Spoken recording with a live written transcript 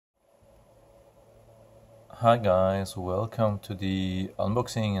Hi guys, welcome to the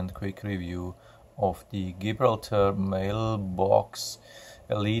unboxing and quick review of the Gibraltar Mailbox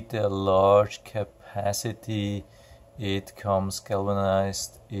Elite large capacity. It comes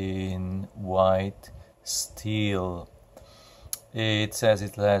galvanized in white steel. It says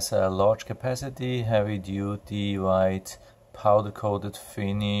it has a large capacity, heavy duty, white powder coated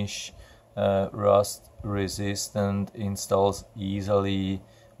finish, rust resistant, installs easily,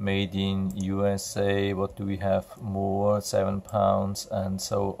 made in USA. What do we have more? 7 pounds and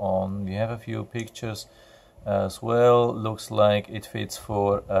so on. We have a few pictures as well. Looks like it fits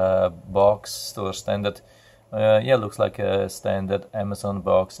for a box, still a standard. Looks like a standard Amazon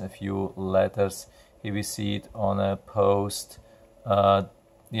box. A few letters. Here we see it on a post.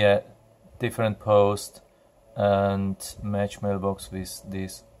 Different post and match mailbox with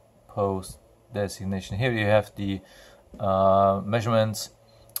this post designation. Here you have the measurements.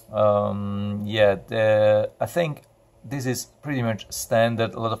 I think this is pretty much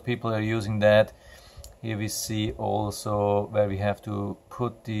standard. A lot of people are using that. Here we see also where we have to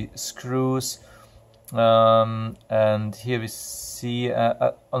put the screws, and here we see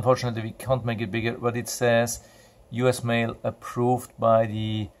unfortunately we can't make it bigger, but it says US mail approved by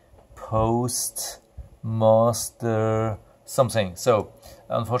the postmaster something. So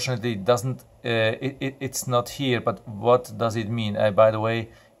unfortunately it doesn't it's not here, but what does it mean? By the way,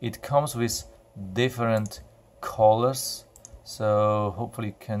 it comes with different colors, so hopefully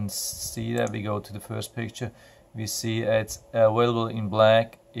you can see that. We go to the first picture. We see it's available in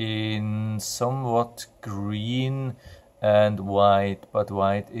black, in somewhat green and white, but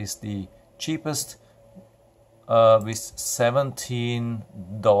white is the cheapest with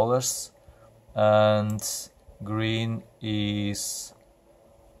 $17, and green is,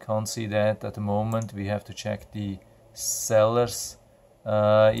 can't see that at the moment. We have to check the sellers.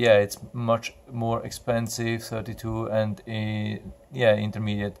 It's much more expensive, 32, and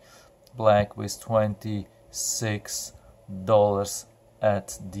intermediate black with $26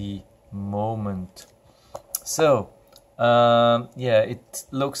 at the moment. So it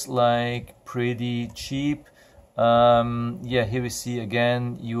looks like pretty cheap. Here we see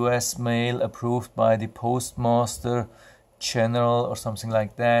again US mail approved by the postmaster general or something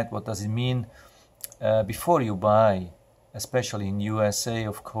like that. What does it mean? Before you buy, especially in USA,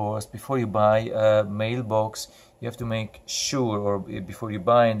 of course, before you buy a mailbox, you have to make sure, or before you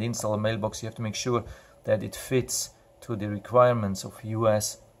buy and install a mailbox, you have to make sure that it fits to the requirements of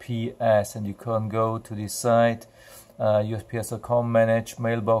USPS. And you can go to the site USPS.com, manage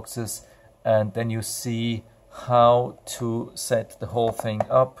mailboxes, and then you see how to set the whole thing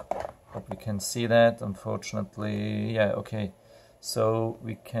up. Hope you can see that. Unfortunately, so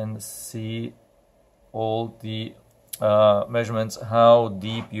we can see all the measurements, how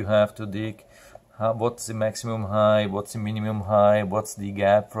deep you have to dig, what's the maximum height, what's the minimum height, what's the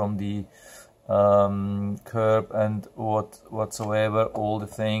gap from the curb, and whatsoever, all the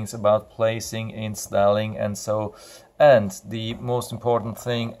things about placing, installing, and so. And the most important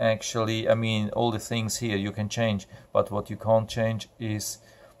thing, actually, I mean, all the things here you can change, but what you can't change is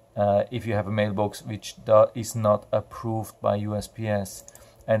if you have a mailbox which is not approved by USPS,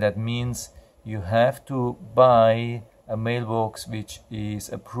 and that means you have to buy a mailbox which is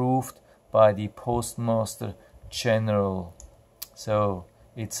approved by the postmaster general. So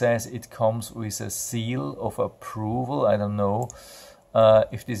it says it comes with a seal of approval. I don't know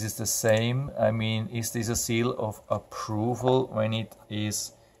if this is the same. I mean, is this a seal of approval when it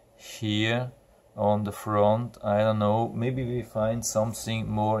is here on the front? I don't know. Maybe we find something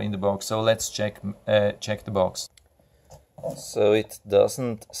more in the box. So let's check the box. So it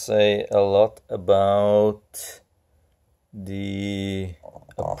doesn't say a lot about the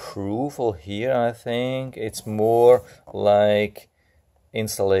approval here. I think it's more like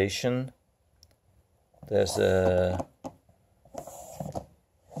installation. There's a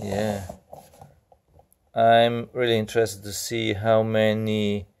I'm really interested to see how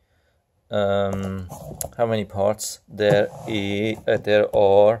many parts there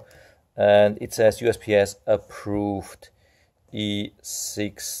are, and it says USPS approved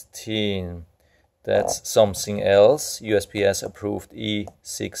E16. That's something else. USPS approved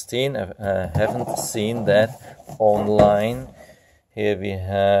E16. I haven't seen that online. Here we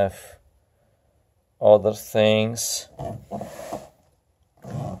have other things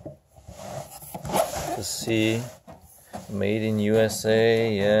to see. Made in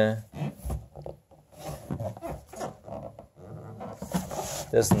USA,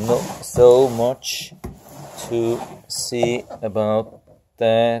 There's not so much to see about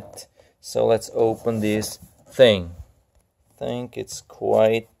that. So let's open this thing. I think it's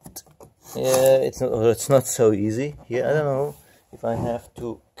quite Yeah, it's not so easy here. I don't know if I have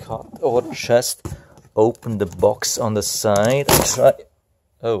to cut or just open the box on the side. I try.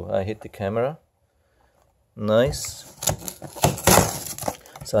 Oh, I hit the camera. Nice.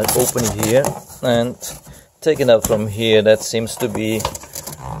 So I open it here and take it out from here. That seems to be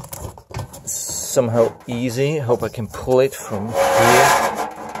somehow easy. Hope I can pull it from here.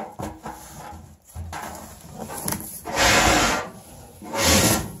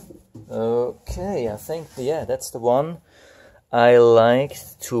 Okay, I think, yeah, that's the one I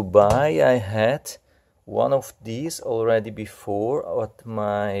liked to buy. I had one of these already before at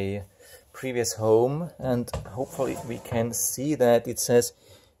my previous home, and hopefully we can see that it says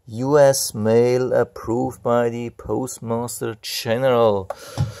US mail approved by the Postmaster General.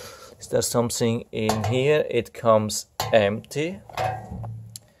 Is there something in here? It comes empty.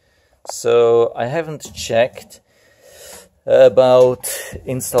 So I haven't checked about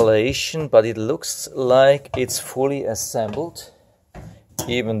installation, but it looks like it's fully assembled.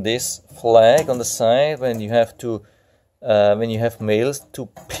 Even this flag on the side, when you have mails to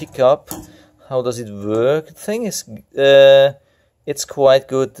pick up, how does it work? The thing is, it's quite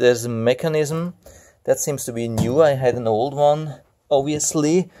good. There's a mechanism that seems to be new. I had an old one,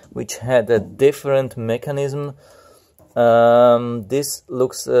 obviously, which had a different mechanism. This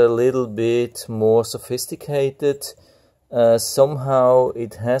looks a little bit more sophisticated. Somehow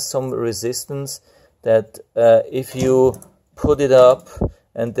it has some resistance that if you put it up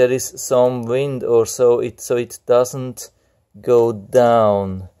and there is some wind or so, it doesn't go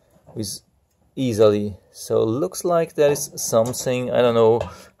down easily. So looks like there is something, I don't know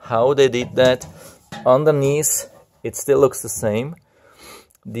how they did that. Underneath it still looks the same.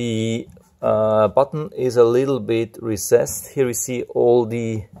 The button is a little bit recessed. Here we see all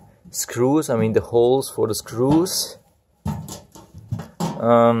the screws, I mean the holes for the screws.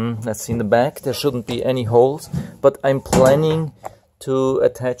 Let's see in the back, there shouldn't be any holes, but I'm planning to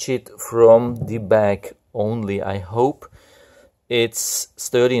attach it from the back only. I hope it's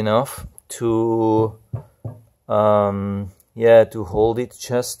sturdy enough to to hold it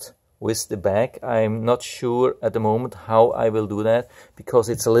just with the back. I'm not sure at the moment how I will do that, because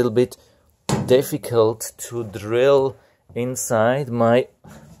it's a little bit difficult to drill inside. My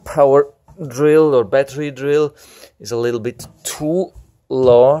power drill or battery drill is a little bit too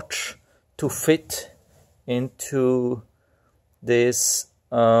large to fit into this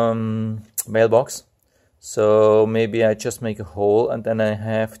mailbox. So maybe I just make a hole and then I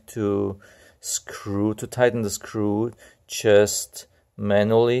have to tighten the screw just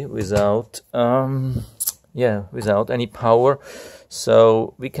manually without without any power.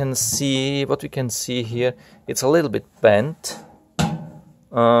 So we can see what we can see here. It's a little bit bent.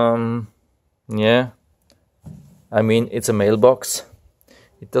 Yeah, I mean, it's a mailbox.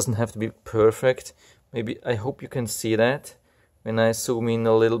 It doesn't have to be perfect. Maybe, I hope you can see that. When I zoom in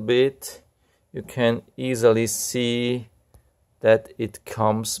a little bit, you can easily see that it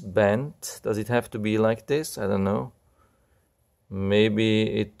comes bent. Does it have to be like this? I don't know. Maybe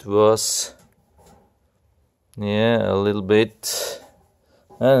it was, yeah, a little bit,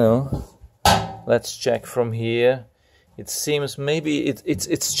 I don't know. Let's check from here. It seems maybe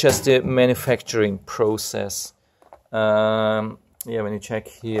it's just a manufacturing process. Yeah, when you check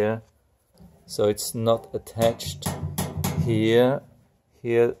here, so it's not attached here.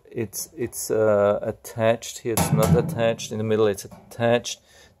 Here it's attached. Here it's not attached. In the middle it's attached.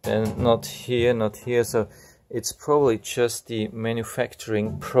 Then not here, not here. So it's probably just the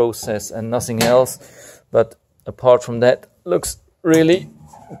manufacturing process and nothing else. But apart from that, looks really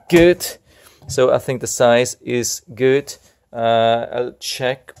good. So I think the size is good. I'll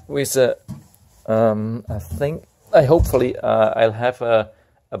check with a. Hopefully I'll have a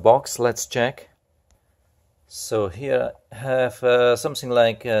box. Let's check. So here I have something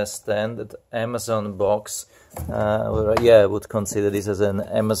like a standard Amazon box. I would consider this as an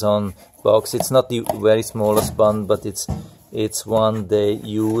Amazon box. It's not the very smallest one, but it's one they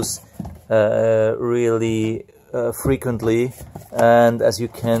use really frequently. And as you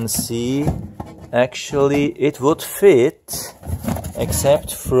can see, actually it would fit,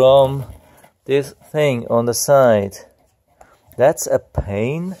 except from this thing on the side. That's a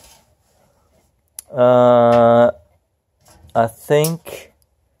pain. I think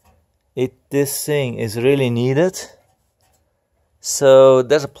this thing is really needed. So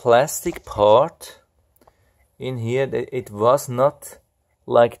there's a plastic part in here. It was not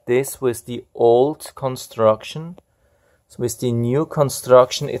like this with the old construction. So with the new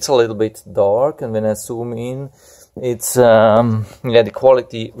construction, it's a little bit dark, and when I zoom in, it's the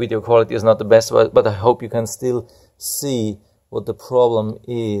video quality is not the best, but I hope you can still see what the problem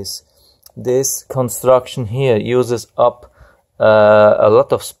is. this construction here uses up a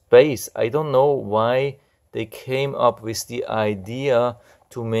lot of space. I don't know why they came up with the idea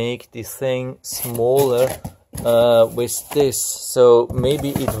to make the thing smaller with this. So maybe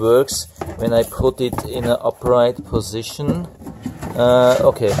it works when I put it in an upright position.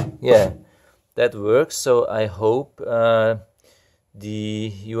 Okay, yeah, that works. So I hope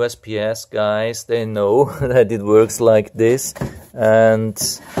the USPS guys, they know that it works like this, and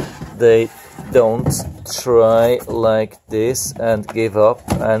they don't try like this and give up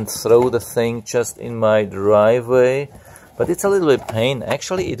and throw the thing just in my driveway. But it's a little bit pain.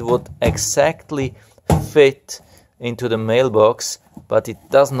 Actually, it would exactly fit into the mailbox, but it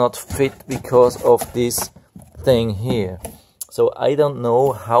does not fit because of this thing here. So I don't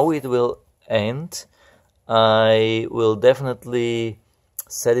know how it will end. I will definitely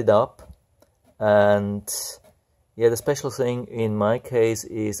set it up, and yeah, the special thing in my case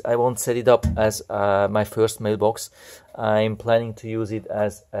is I won't set it up as my first mailbox. I'm planning to use it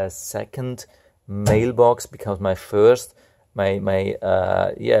as a second mailbox, because my first,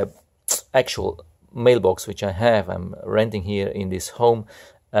 yeah, actual mailbox which I have, I'm renting here in this home,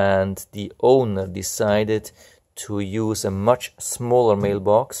 and the owner decided to use a much smaller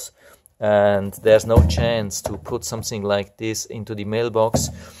mailbox, and there's no chance to put something like this into the mailbox.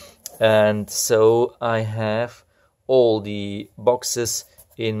 And so I have all the boxes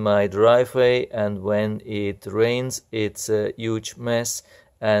in my driveway, and when it rains it's a huge mess,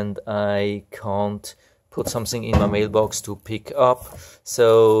 and I can't put something in my mailbox to pick up,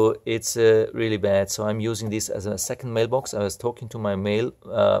 so it's really bad. So I'm using this as a second mailbox. I was talking to my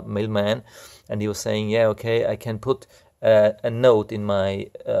mailman, and he was saying, yeah, okay, I can put a note in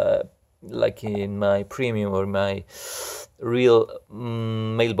my like in my premium or my real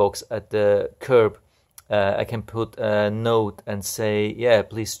mailbox at the curb. I can put a note and say, yeah,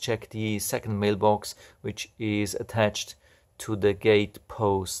 please check the second mailbox which is attached to the gate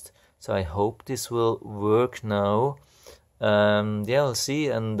post. So I hope this will work now. Yeah, I'll see,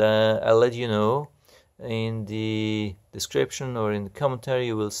 and I'll let you know in the description or in the commentary.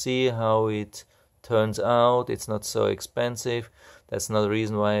 You will see how it turns out. It's not so expensive. That's another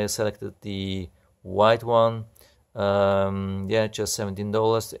reason why I selected the white one. Yeah, just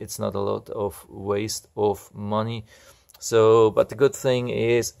 $17. It's not a lot of waste of money. So, but the good thing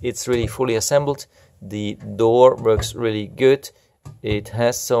is it's really fully assembled. The door works really good. It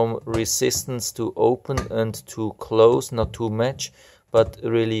has some resistance to open and to close, not too much, but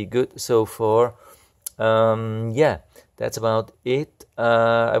really good so far. Yeah, that's about it.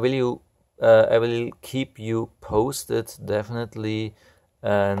 I will keep you posted, definitely.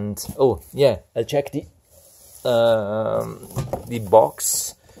 And oh yeah, I'll check the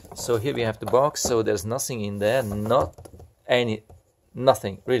box. So here we have the box. So there's nothing in there,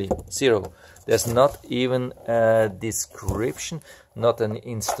 nothing really, zero. There's not even a description, not an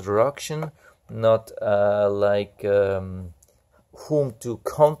instruction, not like whom to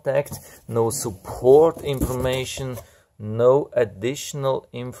contact, no support information, no additional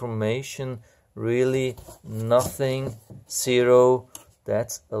information, really nothing, zero.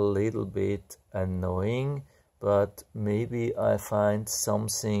 That's a little bit annoying, but maybe I find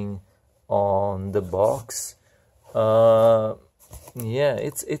something on the box. Yeah,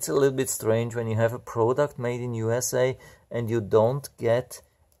 it's a little bit strange when you have a product made in USA and you don't get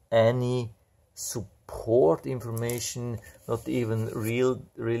any support information, not even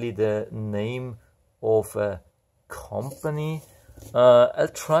really the name of a company. I'll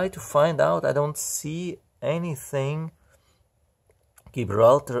try to find out. I don't see anything.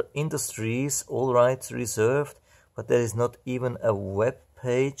 Gibraltar Industries, all rights reserved, but there is not even a web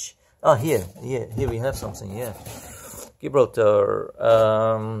page. Ah, here we have something. Yeah, Gibraltar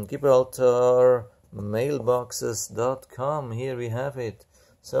Mailboxes.com. Here we have it.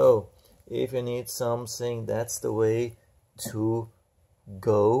 So if you need something, that's the way to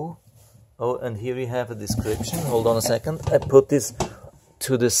go. Oh, and here we have a description. Hold on a second. I put this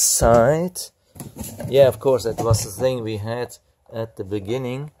to the side. Yeah, of course, that was the thing we had at the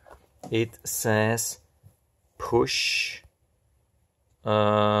beginning. It says push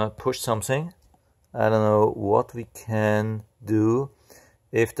something. I don't know what we can do.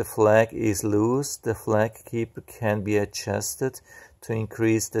 If the flag is loose, the flag keeper can be adjusted to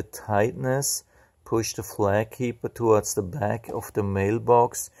increase the tightness. Push the flag keeper towards the back of the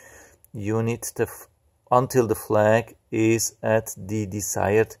mailbox unit until the flag is at the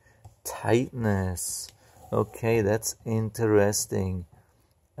desired tightness. Okay, that's interesting.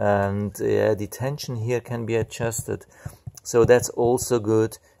 And the tension here can be adjusted, so that's also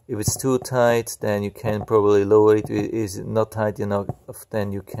good. If it's too tight, then you can probably lower it. If it's not tight enough,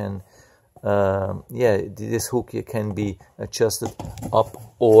 then you can yeah, this hook here can be adjusted up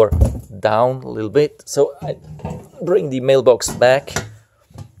or down a little bit. So I bring the mailbox back.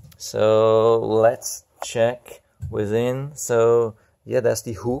 So let's check within. So yeah, that's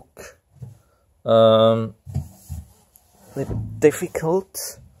the hook. A little bit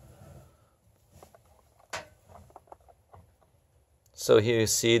difficult. So here you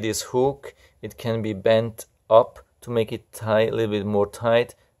see this hook. It can be bent up to make it tight, a little bit more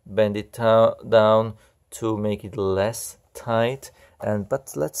tight. Bend it down to make it less tight.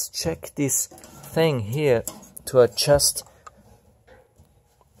 But let's check this thing here to adjust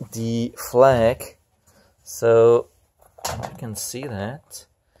the flag. So you can see that.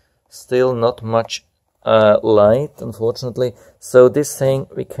 Still not much light, unfortunately. So this thing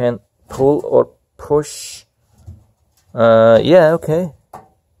we can pull or push. Yeah, okay.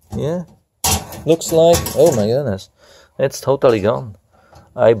 Yeah. Looks like, oh my goodness, it's totally gone.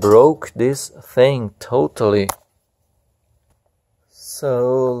 I broke this thing totally.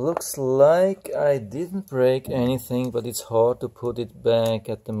 So looks like I didn't break anything, but it's hard to put it back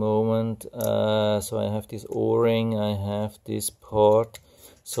at the moment. So I have this O-ring, I have this part.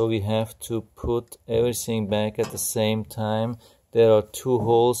 So we have to put everything back at the same time. There are two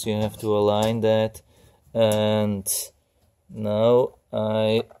holes, you have to align that. And now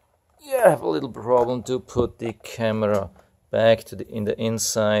I have a little problem to put the camera back to in the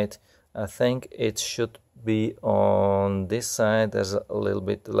inside. I think it should be on this side. There's a little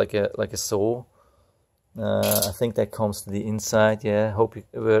bit like a saw. I think that comes to the inside. Yeah, hope you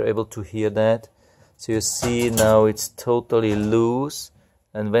were able to hear that. So you see now it's totally loose,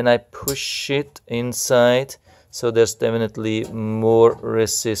 and when I push it inside, so there's definitely more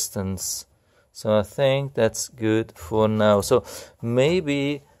resistance. So I think that's good for now. So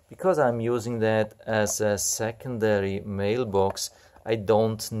maybe because I'm using that as a secondary mailbox, I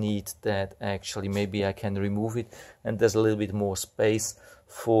don't need that actually. Maybe I can remove it and there's a little bit more space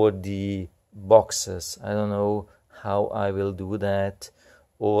for the boxes. I don't know how I will do that,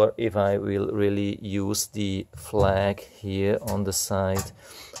 or if I will really use the flag here on the side.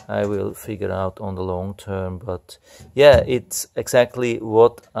 I will figure out on the long term. But yeah, it's exactly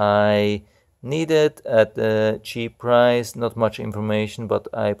what I needed at a cheap price. Not much information, but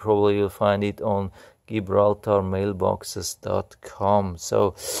I probably will find it on GibraltarMailboxes.com.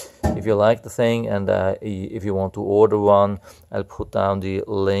 So if you like the thing and if you want to order one, I'll put down the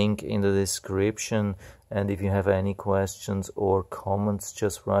link in the description. And if you have any questions or comments,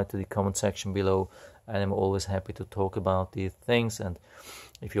 just write to the comment section below. I am always happy to talk about these things. And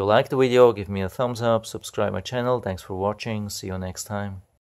if you like the video, give me a thumbs up, subscribe my channel. Thanks for watching. See you next time.